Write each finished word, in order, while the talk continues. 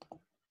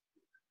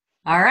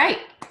All right.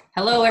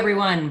 Hello,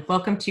 everyone.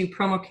 Welcome to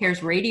Promo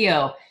Cares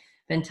Radio.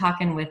 Been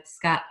talking with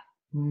Scott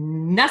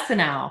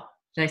Nussenau.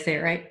 Did I say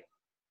it right?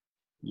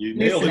 You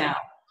nailed it.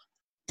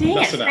 Dang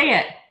it, Nussenau. say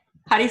it.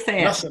 How do you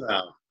say it?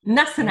 Nussenau.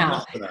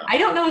 Nussenau. I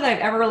don't know that I've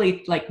ever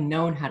really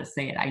known how to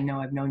say it. I know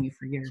I've known you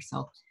for years.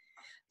 So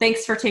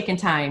thanks for taking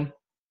time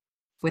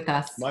with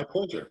us. My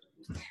pleasure.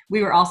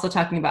 We were also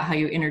talking about how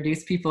you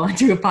introduce people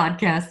into a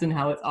podcast and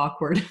how it's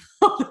awkward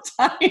all the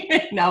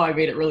time. Now I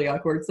made it really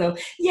awkward. So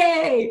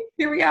yay,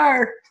 here we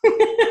are.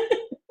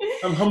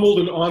 I'm humbled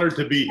and honored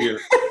to be here.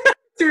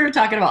 So we were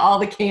talking about all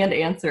the canned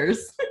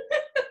answers.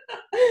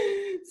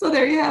 So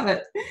there you have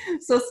it.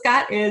 So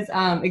Scott is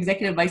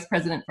Executive Vice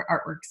President for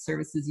Artwork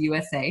Services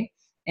USA.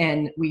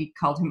 And we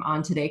called him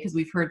on today because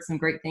we've heard some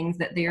great things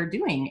that they are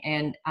doing,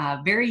 and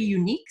a very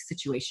unique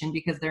situation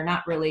because they're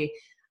not really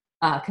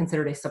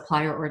considered a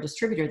supplier or a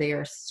distributor. They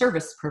are a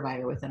service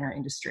provider within our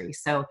industry.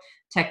 So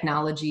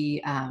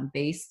technology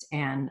based.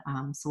 And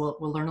so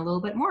we'll learn a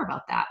little bit more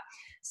about that.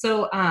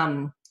 So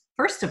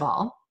first of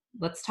all,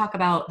 let's talk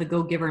about the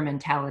go-giver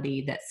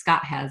mentality that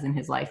Scott has in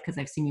his life, because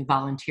I've seen you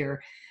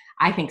volunteer,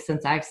 I think,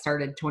 since I've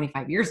started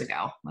 25 years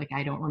ago.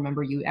 I don't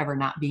remember you ever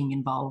not being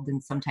involved in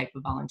some type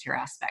of volunteer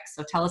aspect.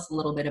 So tell us a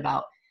little bit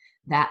about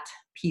that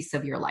piece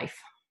of your life.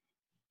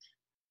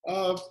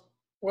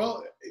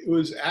 Well, it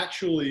was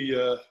actually,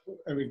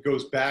 it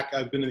goes back.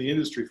 I've been in the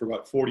industry for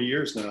about 40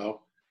 years now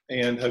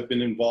and have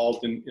been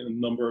involved in a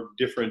number of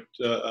different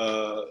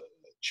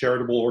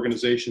charitable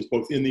organizations,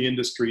 both in the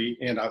industry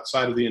and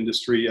outside of the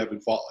industry. I've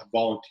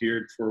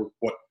volunteered for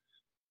what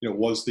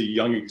was the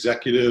Young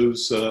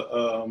Executives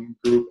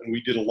group, and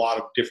we did a lot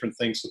of different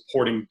things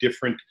supporting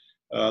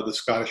the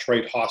Scottish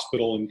Rite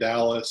Hospital in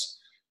Dallas.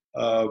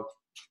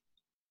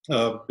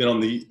 Been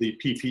on the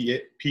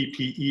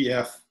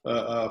PPEF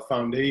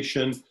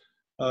Foundation,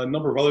 a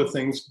number of other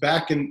things.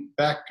 Back in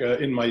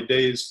my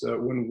days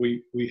when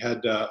we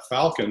had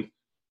Falcon,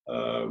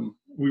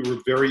 we were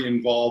very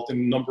involved in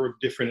a number of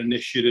different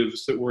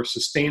initiatives that were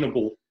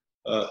sustainable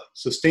and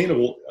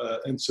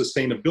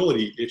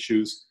sustainability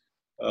issues.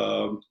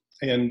 I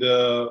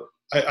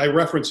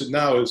reference it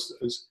now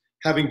as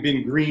having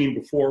been green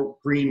before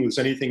green was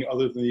anything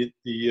other than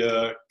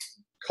the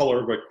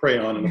color of a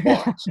crayon in a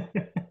box.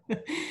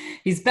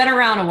 He's been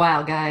around a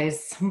while,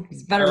 guys.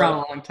 He's been around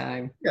a long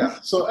time. Yeah.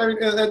 So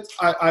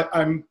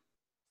I'm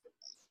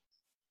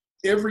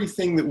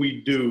everything that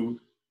we do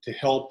to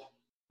help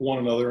one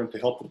another and to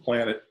help the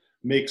planet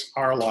makes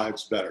our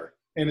lives better.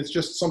 And it's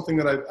just something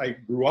that I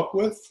grew up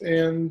with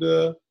and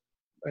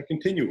I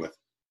continue with.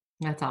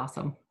 That's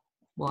awesome.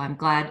 Well, I'm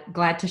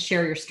glad to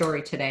share your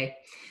story today.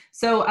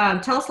 So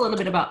tell us a little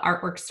bit about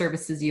Artwork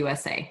Services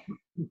USA.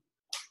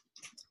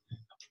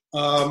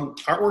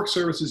 Artwork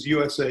Services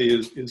USA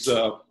is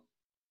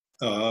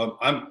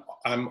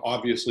I'm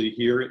obviously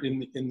here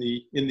in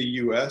the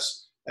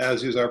U.S.,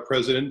 as is our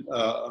president,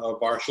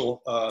 Varshil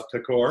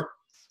Thakur,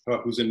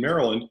 who's in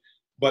Maryland.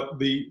 But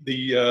the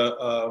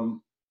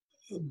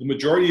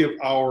majority of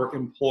our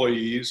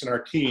employees and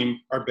our team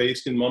are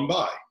based in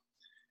Mumbai,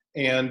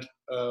 and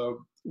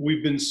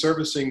we've been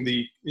servicing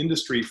the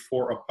industry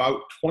for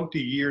about 20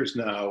 years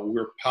now.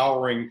 We're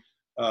powering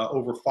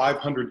over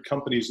 500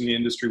 companies in the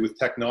industry with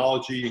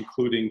technology,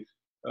 including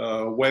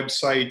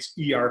websites,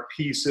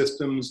 ERP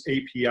systems,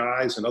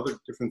 APIs, and other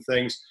different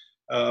things.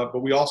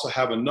 But we also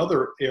have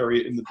another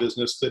area in the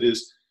business that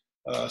is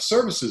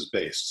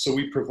services-based. So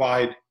we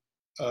provide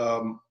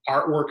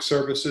artwork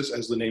services,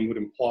 as the name would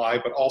imply,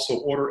 but also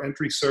order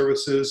entry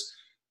services,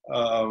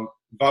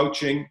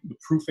 vouching, the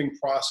proofing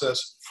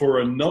process for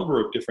a number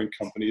of different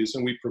companies.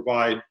 And we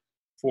provide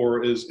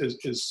for as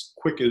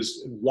quick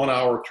as 1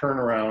 hour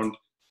turnaround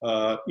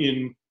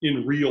in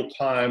real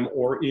time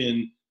or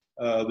in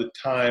the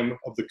time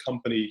of the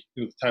company,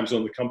 the time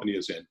zone the company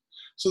is in.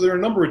 So there are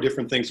a number of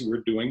different things that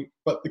we're doing,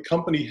 but the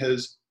company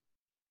has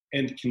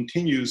and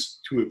continues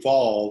to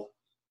evolve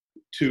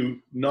to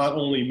not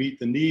only meet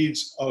the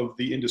needs of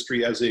the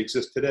industry as they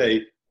exist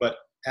today, but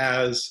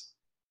as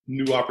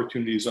new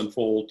opportunities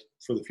unfold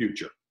for the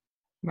future.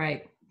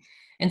 Right.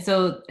 And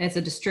so as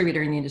a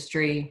distributor in the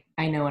industry,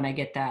 I know when I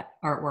get that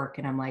artwork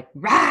and I'm like,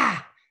 rah,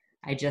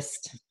 I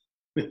just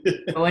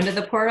go into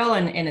the portal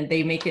and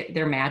they make it,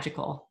 they're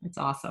magical. It's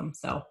awesome.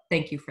 So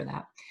thank you for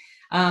that.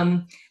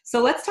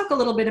 So let's talk a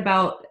little bit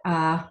about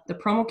the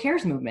Promo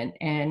Cares movement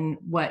and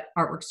what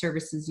Artwork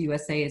Services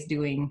USA is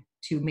doing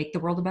to make the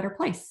world a better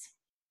place.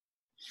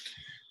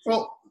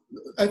 Well,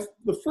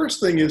 the first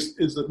thing is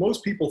that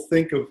most people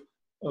think of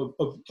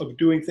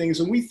doing things,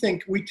 and we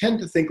tend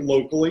to think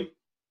locally,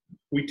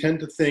 we tend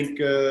to think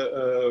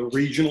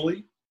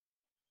regionally,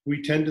 we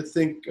tend to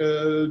think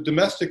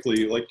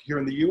domestically, like here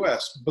in the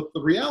U.S. But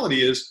the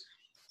reality is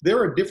there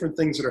are different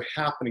things that are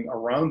happening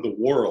around the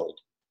world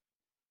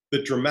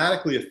that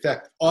dramatically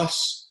affect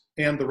us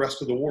and the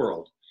rest of the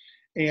world.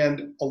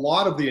 And a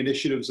lot of the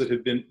initiatives that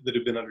have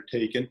been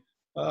undertaken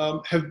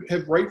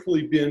have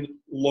rightfully been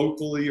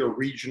locally or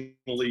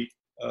regionally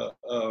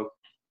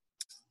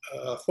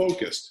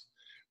focused.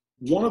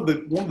 One of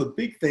the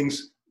big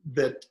things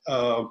that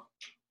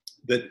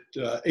that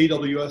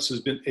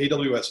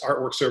AWS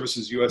Artwork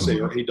Services USA,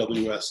 or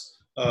AWS,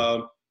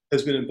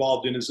 has been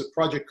involved in is a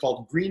project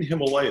called Green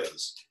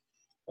Himalayas.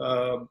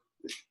 The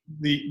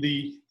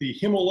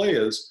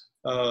Himalayas,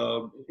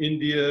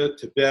 India,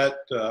 Tibet,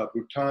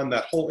 Bhutan,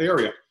 that whole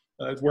area,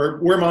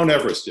 where Mount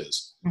Everest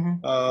is.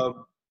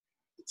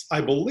 I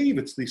believe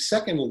it's the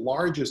second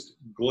largest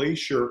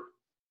glacier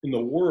in the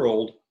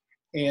world,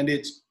 and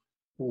it's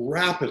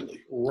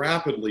rapidly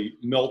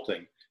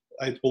melting.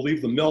 I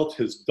believe the melt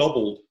has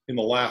doubled in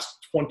the last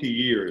 20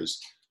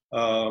 years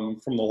from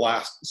the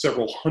last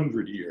several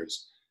hundred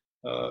years.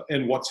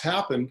 And what's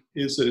happened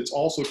is that it's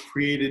also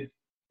created,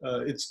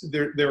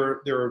 there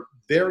are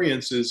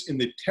variances in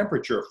the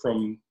temperature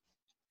from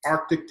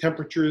Arctic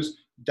temperatures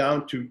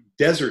down to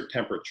desert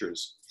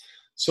temperatures.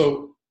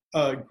 So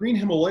Green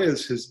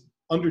Himalayas has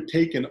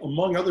undertaken,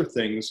 among other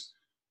things,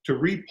 to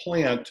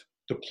plant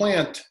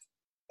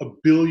 1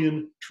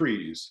 billion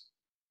trees.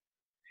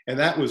 And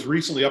that was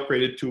recently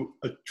upgraded to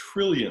 1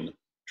 trillion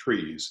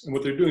trees. And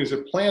what they're doing is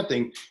they're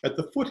planting at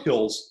the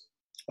foothills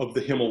of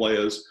the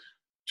Himalayas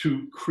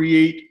to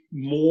create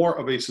more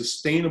of a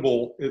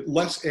sustainable,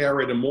 less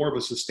arid and more of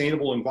a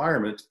sustainable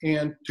environment,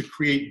 and to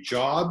create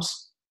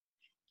jobs,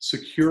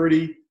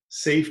 security,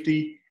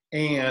 safety,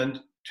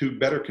 and to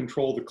better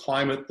control the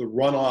climate, the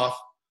runoff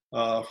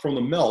from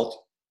the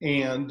melt,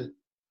 and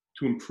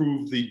to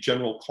improve the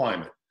general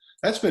climate.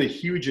 That's been a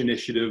huge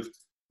initiative.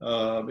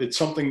 It's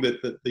something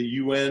that the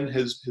UN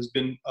has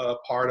been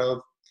part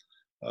of.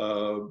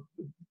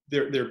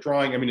 They're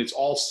drawing, I mean, it's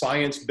all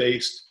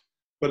science-based,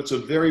 but it's a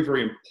very,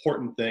 very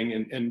important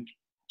thing. And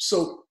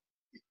so,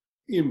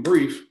 in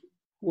brief,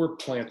 we're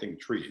planting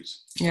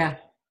trees. Yeah,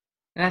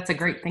 that's a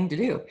great thing to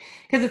do.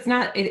 Because it's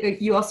not,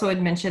 you also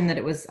had mentioned that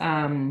it was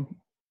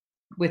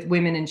with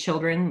women and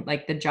children,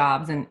 like the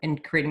jobs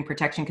and creating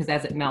protection, because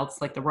as it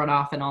melts, like the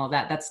runoff and all of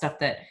that, that's stuff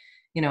that,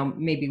 you know,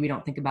 maybe we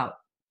don't think about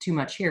too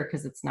much here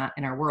because it's not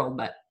in our world,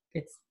 but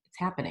it's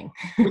happening.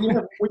 when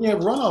you have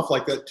runoff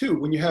like that too,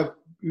 when you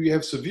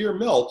have severe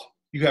melt,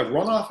 you have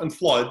runoff and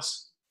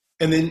floods,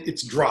 and then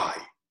it's dry.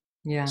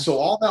 Yeah. So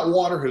all that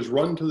water has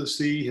run to the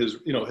sea,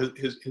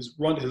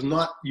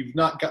 you've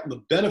not gotten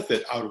the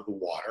benefit out of the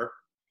water.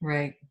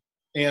 Right.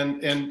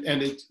 And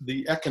it's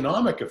the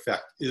economic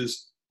effect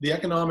is the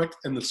economic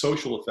and the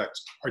social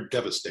effects are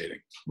devastating.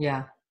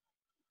 Yeah.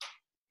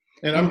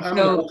 And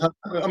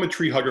I'm a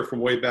tree hugger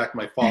from way back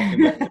my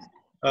father.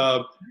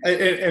 And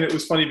it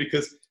was funny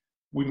because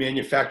we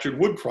manufactured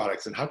wood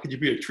products, and how could you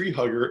be a tree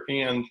hugger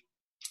and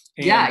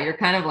yeah, you're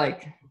kind of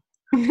like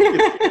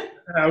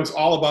I was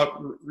all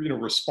about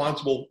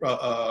responsible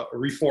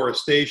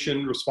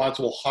reforestation,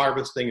 responsible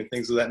harvesting, and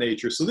things of that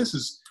nature. So this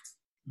is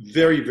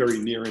very, very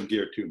near and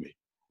dear to me.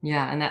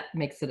 Yeah, and that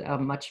makes it a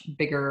much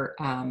bigger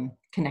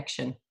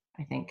connection,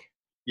 I think.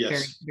 Yes.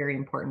 Very, very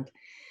important.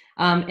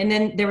 And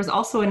then there was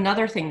also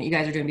another thing that you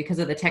guys are doing because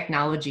of the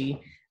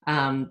technology.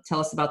 Tell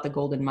us about the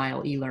Golden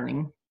Mile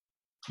e-learning.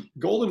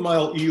 Golden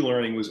Mile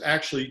e-learning was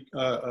actually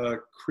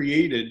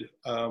created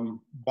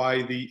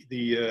by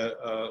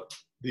the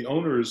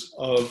owners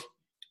of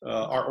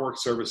Artwork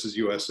Services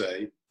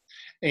USA,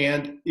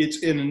 and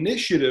it's an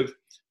initiative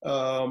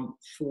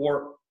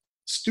for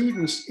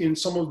students in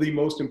some of the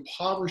most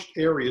impoverished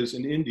areas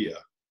in India.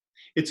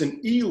 It's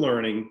an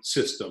e-learning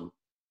system,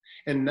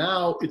 and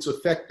now it's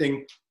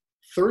affecting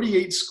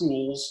 38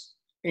 schools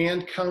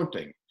and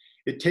counting.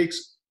 It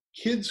takes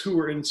kids who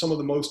are in some of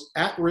the most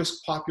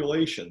at-risk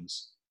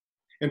populations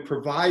and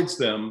provides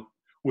them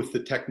with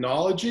the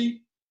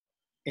technology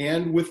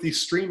and with the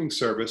streaming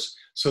service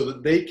so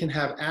that they can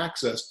have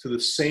access to the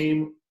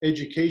same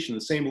education,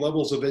 the same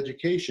levels of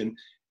education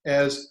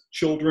as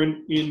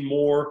children in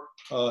more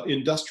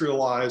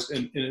industrialized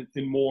and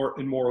in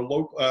more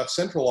local,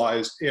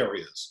 centralized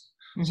areas.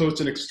 Mm-hmm. So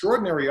it's an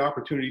extraordinary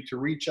opportunity to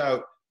reach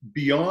out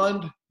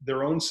beyond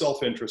their own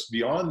self-interest,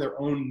 beyond their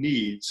own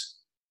needs,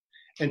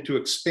 and to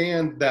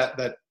expand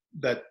that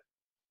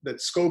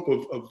scope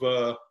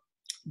of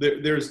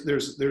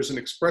there's an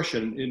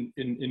expression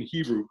in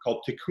Hebrew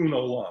called tikkun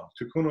olam.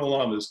 Tikkun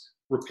olam is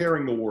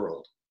repairing the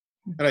world.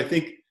 And I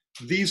think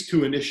these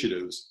two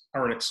initiatives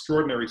are an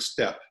extraordinary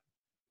step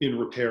in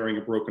repairing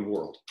a broken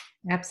world.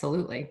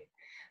 Absolutely.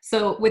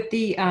 So with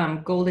the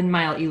Golden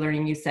Mile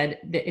e-learning, you said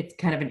that it's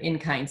kind of an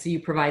in-kind. So you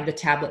provide the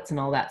tablets and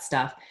all that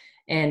stuff.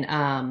 And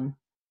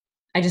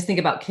I just think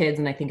about kids,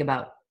 and I think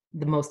about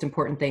the most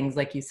important things,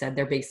 like you said,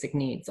 their basic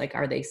needs. Like,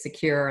 are they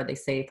secure? Are they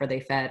safe? Are they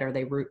fed? Are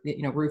they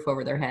roof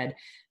over their head?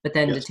 But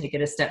then yes, to take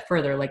it a step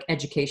further, like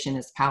education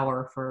is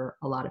power for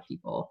a lot of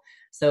people.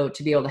 So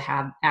to be able to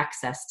have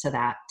access to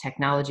that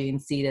technology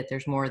and see that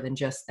there's more than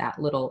just that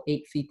little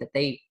 8 feet that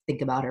they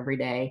think about every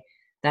day,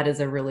 that is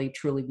a really,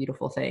 truly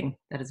beautiful thing.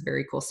 That is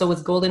very cool. So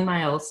was Golden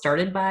Mile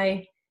started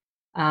by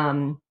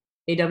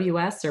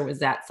AWS, or was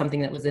that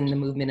something that was in the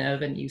movement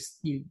of and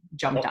you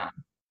jumped on?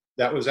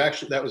 That was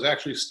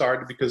actually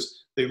started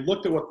because they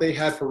looked at what they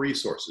had for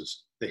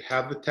resources. They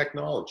have the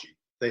technology,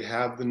 they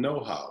have the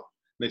know-how.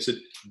 And they said,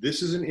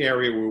 this is an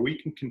area where we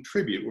can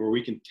contribute, where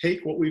we can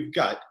take what we've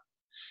got,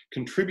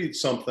 contribute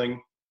something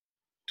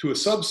to a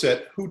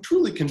subset who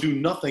truly can do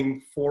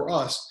nothing for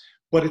us,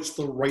 but it's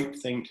the right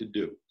thing to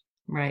do.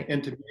 Right.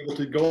 And to be able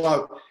to go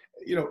out,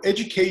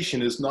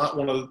 education is not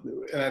one of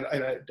the, and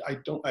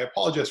I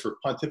apologize for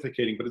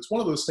pontificating, but it's one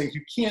of those things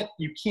you can't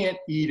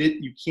eat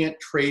it, you can't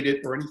trade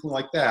it or anything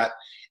like that.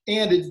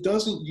 And it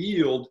doesn't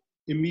yield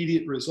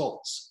immediate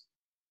results,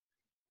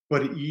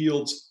 but it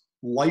yields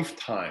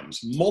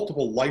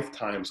multiple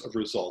lifetimes of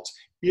results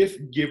if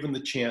given the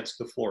chance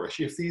to flourish.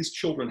 If these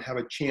children have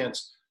a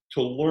chance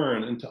to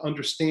learn and to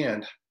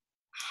understand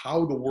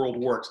how the world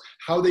works,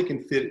 how they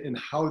can fit and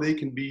how they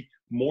can be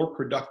more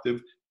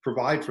productive,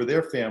 provide for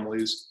their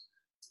families,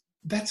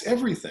 that's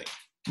everything.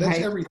 That's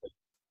right. everything.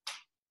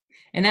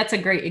 And that's a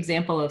great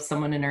example of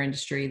someone in our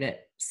industry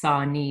that saw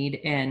a need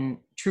and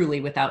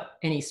truly without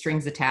any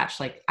strings attached,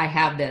 like, I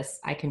have this,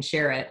 I can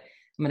share it,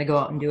 I'm going to go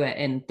out and do it.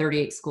 And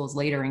 38 schools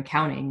later and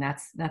counting,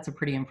 that's a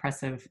pretty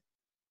impressive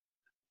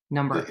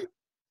number.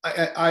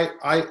 I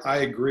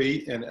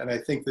agree. And I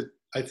think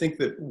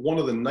that one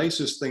of the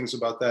nicest things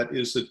about that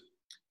is that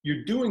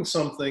you're doing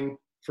something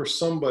for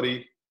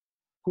somebody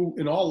who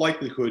in all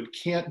likelihood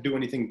can't do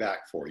anything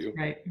back for you.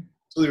 Right.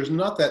 So there's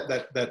not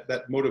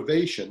that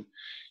motivation.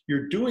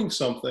 You're doing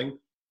something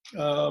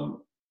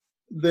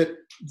that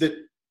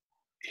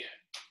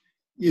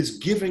is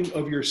giving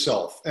of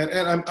yourself, and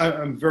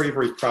I'm very,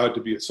 very proud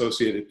to be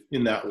associated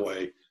in that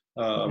way.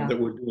 That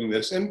we're doing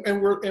this, and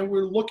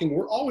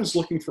we're always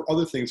looking for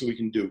other things that we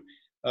can do,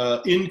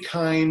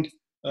 in-kind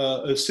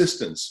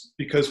assistance,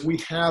 because we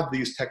have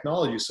these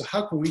technologies. So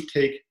how can we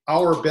take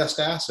our best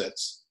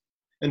assets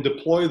and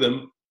deploy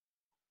them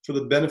for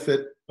the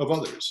benefit of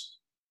others?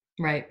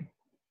 Right.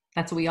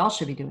 That's what we all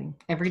should be doing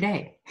every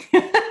day.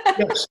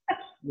 Yes.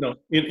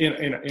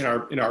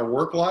 In our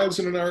work lives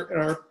and in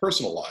our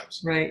personal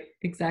lives. Right.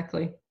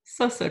 Exactly.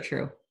 So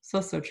true.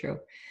 So true.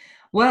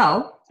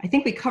 Well, I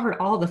think we covered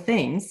all the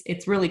things.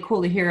 It's really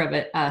cool to hear of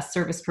a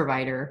service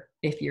provider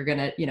if you're going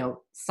to,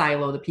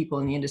 silo the people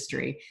in the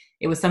industry.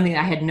 It was something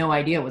that I had no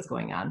idea was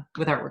going on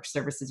with Artwork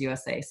Services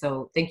USA.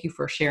 So thank you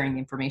for sharing the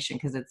information,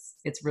 because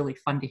it's really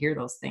fun to hear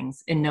those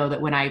things and know that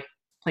when I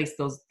place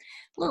those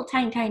little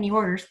tiny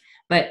orders,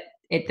 but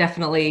it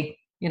definitely,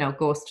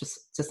 goes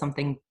to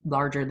something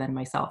larger than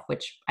myself,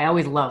 which I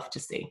always love to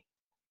see.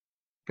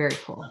 Very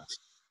cool.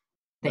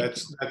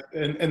 That's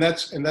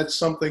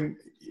something.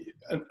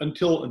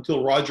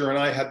 Until Roger and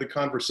I had the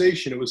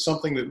conversation, it was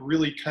something that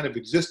really kind of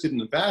existed in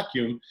the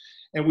vacuum,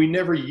 and we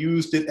never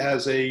used it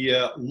as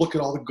a look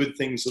at all the good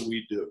things that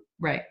we do.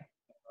 Right.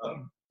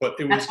 But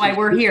that's why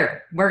we're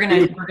here. We're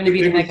gonna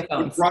be the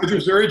megaphones.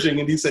 Roger's urging,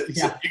 and he said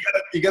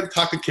you got to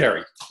talk to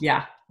Carrie.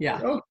 Yeah.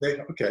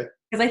 Okay.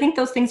 Because I think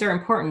those things are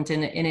important,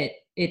 and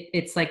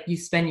it's like you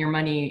spend your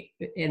money,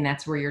 and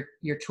that's where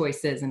your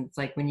choice is. And it's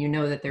like when you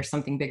know that there's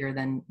something bigger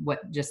than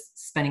what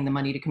just spending the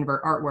money to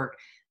convert artwork,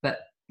 but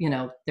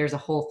there's a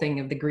whole thing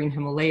of the green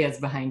Himalayas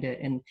behind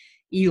it and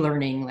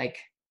e-learning. Like,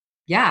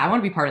 I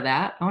want to be part of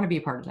that. I want to be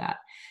a part of that.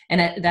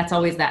 And that's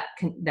always that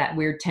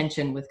weird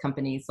tension with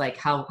companies. Like,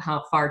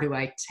 how far do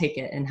I take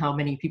it, and how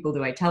many people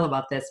do I tell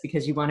about this?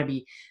 Because you want to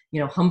be,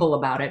 humble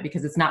about it,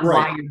 because it's not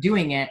why you're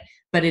doing it,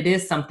 but it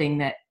is something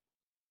that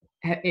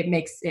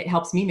it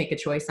helps me make a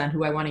choice on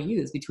who I want to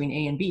use between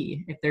A and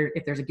B.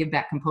 If there's a give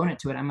back component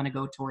to it, I'm going to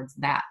go towards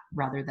that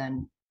rather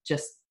than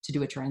just to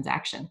do a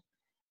transaction.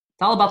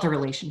 It's all about the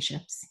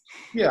relationships.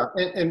 Yeah,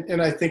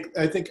 and I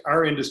think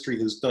our industry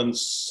has done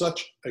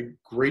such a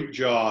great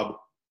job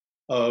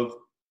of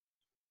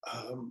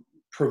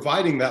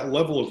providing that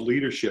level of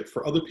leadership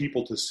for other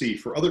people to see,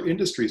 for other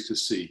industries to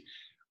see,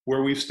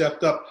 where we've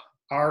stepped up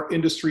our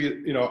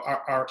industry,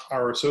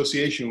 our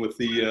association with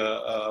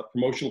the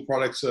Promotional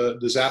Products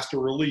Disaster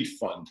Relief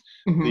Fund,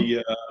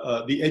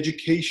 mm-hmm. the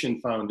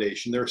Education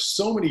Foundation. There are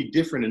so many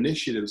different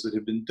initiatives that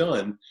have been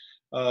done.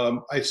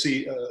 I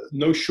see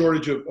no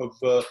shortage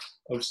of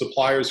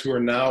suppliers who are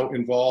now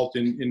involved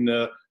in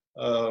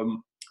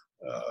 1%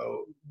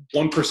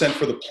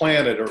 for the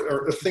planet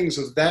or things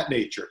of that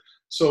nature.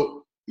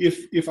 So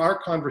if our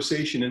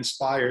conversation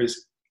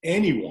inspires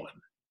anyone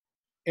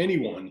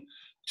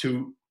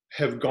to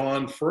have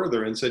gone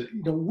further and said,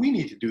 we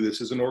need to do this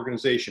as an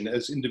organization,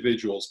 as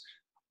individuals,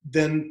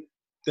 then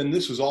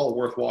this was all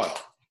worthwhile.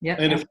 Yeah.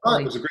 And if not,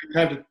 it was a great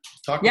time to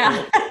talk.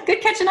 Yeah, good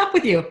catching up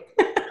with you.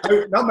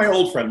 Not my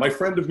old friend, my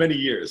friend of many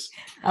years.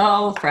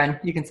 Oh, friend,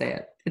 you can say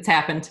it. It's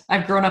happened.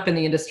 I've grown up in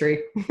the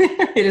industry.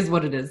 It is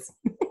what it is.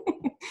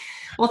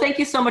 Well, thank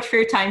you so much for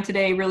your time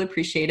today. Really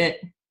appreciate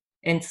it.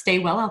 And stay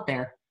well out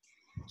there.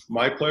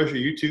 My pleasure.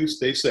 You too.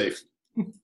 Stay safe.